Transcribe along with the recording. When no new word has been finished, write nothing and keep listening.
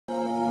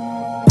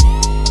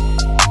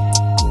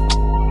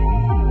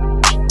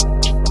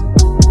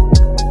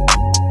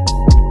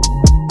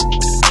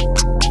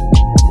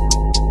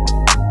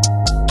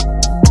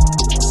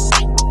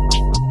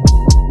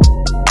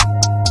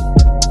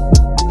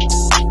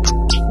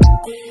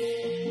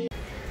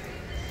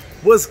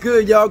What's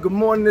good, y'all? Good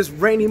morning. This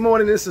rainy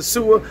morning in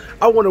Sosua.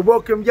 I want to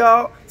welcome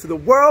y'all to the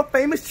world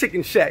famous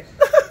Chicken Shack.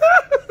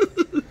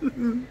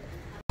 Welcome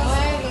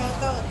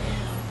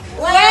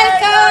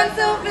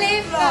to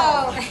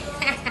Lyfe.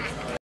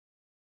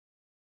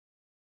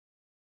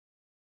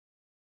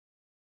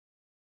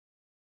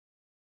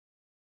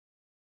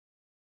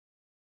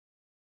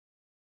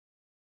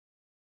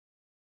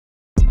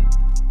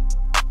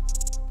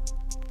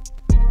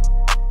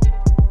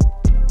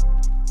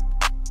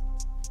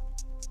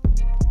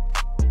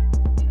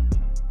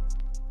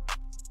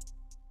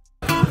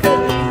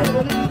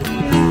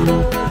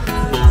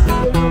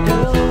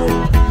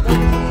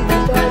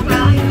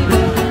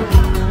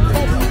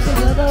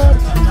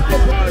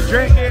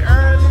 Drinking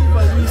early,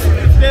 but we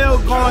still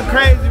going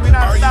crazy. We're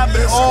not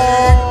stopping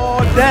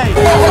all day.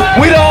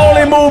 We the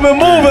only moving.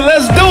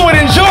 Let's do it.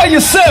 Enjoy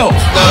yourself.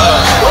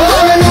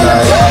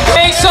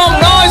 Make some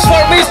noise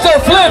for Mr.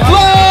 Flip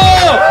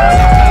Flop.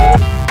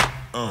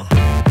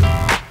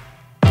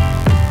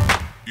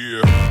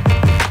 Yeah.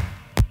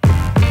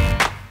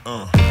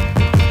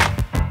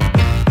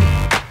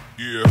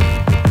 Yeah.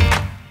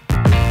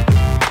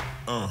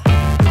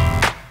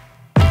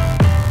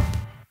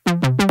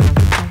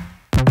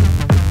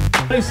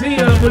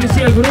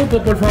 Policía, el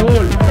grupo, por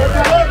favor.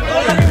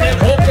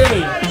 Ok.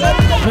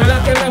 Para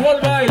que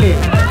mejor baile.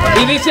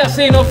 Y dice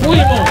así, nos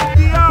fuimos.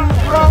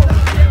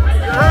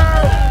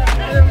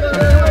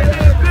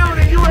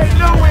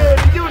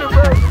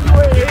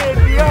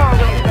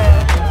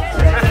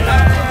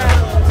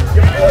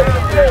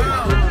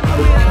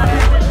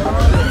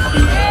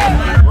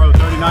 Bro,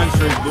 39th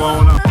Street's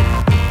blowing up.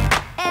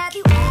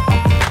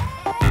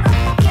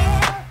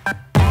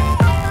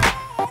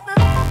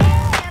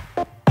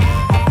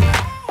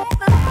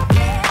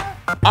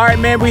 All right,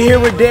 man, we here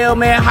with Dale,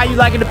 man. How you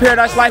liking the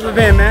Paradise Lyfe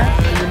event, man?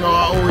 You know,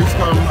 I always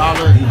come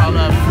holler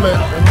at Flip,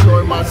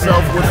 enjoy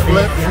myself with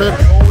Flip. Flip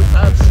always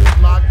have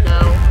shit locked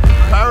down.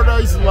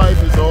 Paradise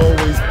Lyfe is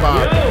always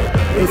popping.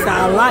 It's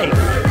our life.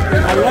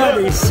 I love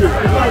this shit.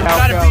 You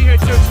gotta be here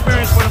to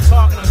experience what I'm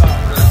talking about.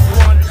 You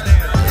won't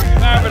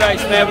understand.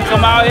 Paradise, man. We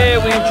come out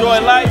here, we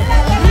enjoy life.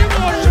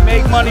 We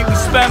make money, we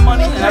spend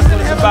money, and that's what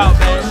it's about,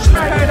 man.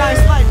 Paradise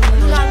Lyfe.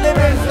 You're not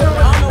living. I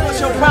don't know what's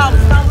your problem.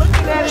 Stop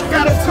looking at it. You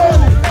gotta tell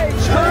me.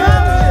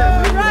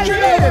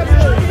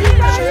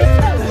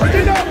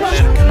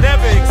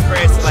 Never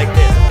experienced it like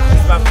this.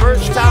 It's my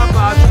first time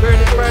I've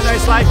experienced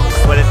Paradise Lyfe,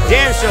 but a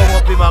damn sure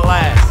won't be my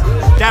last.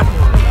 Definitely.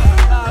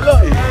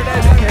 Look,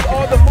 Paradise is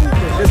all the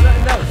movement. There's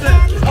nothing else.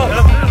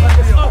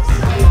 It's us.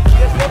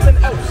 There's nothing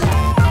else.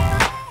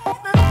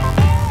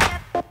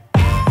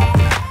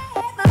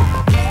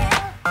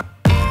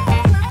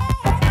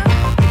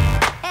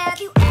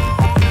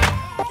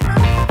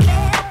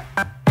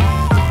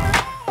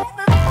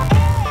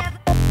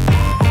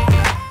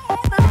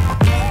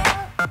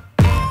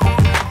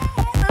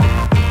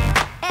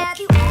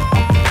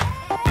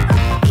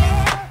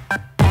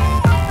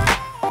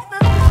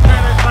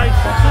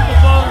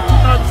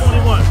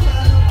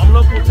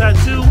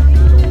 Tattoo.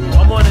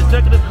 I'm on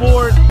executive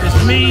board.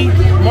 It's me,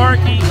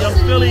 Marky, Young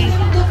Philly,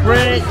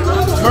 Greg,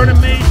 Murder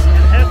Mace,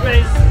 and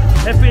Hefe.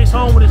 Hefe's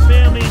home with his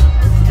family,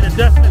 and his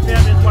definite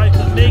family. His wife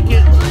couldn't make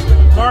it.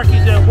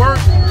 Marky's at work.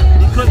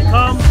 He couldn't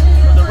come.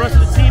 The rest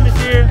of the team is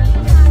here.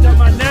 Got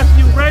my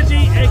nephew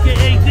Reggie,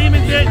 aka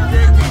Demon Jet.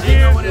 He's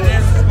here. What it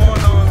is? What's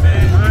going on,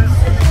 man?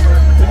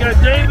 We got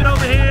David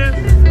over here.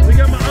 We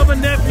got my other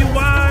nephew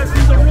Wise.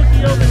 He's a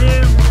rookie over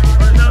here.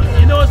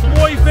 You know, it's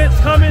more events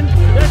coming.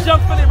 That's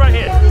Young Philly right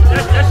here.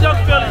 That's Young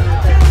Philly.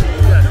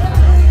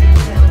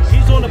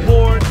 He's on the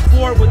board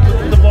with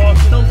the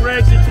boss. You know,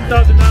 Greg since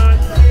 2009.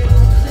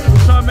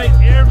 We're trying to make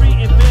every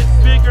event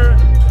bigger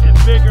and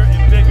bigger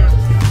and bigger.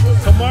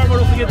 Tomorrow,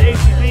 don't forget the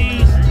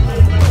ATVs.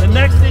 The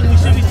next thing, we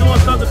should be doing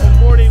something for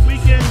 4-day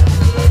weekend.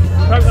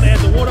 We're probably going to add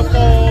the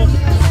waterfalls,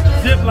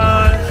 zip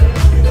lines,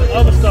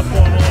 other stuff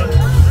going on.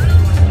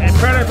 And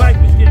Paradise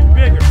Lyfe is getting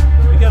bigger.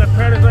 We got a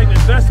Paradise Lyfe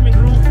investment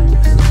group.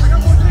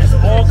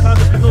 All kinds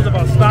of business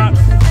about stocks,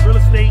 real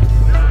estate.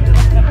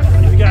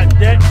 If you got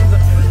debt,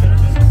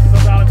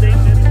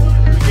 consolidation,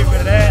 we get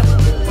rid of that.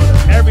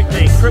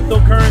 Everything,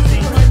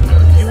 cryptocurrency.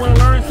 If you want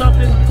to learn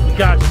something, we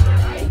got you.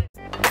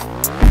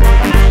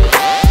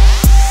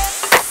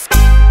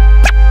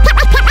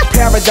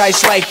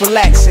 Paradise Lyfe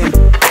relaxing.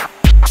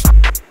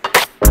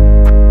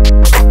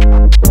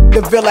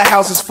 The villa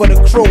houses for the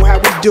crew, how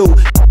we do.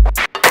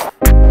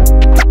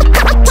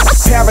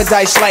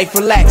 Paradise Lyfe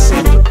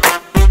relaxing.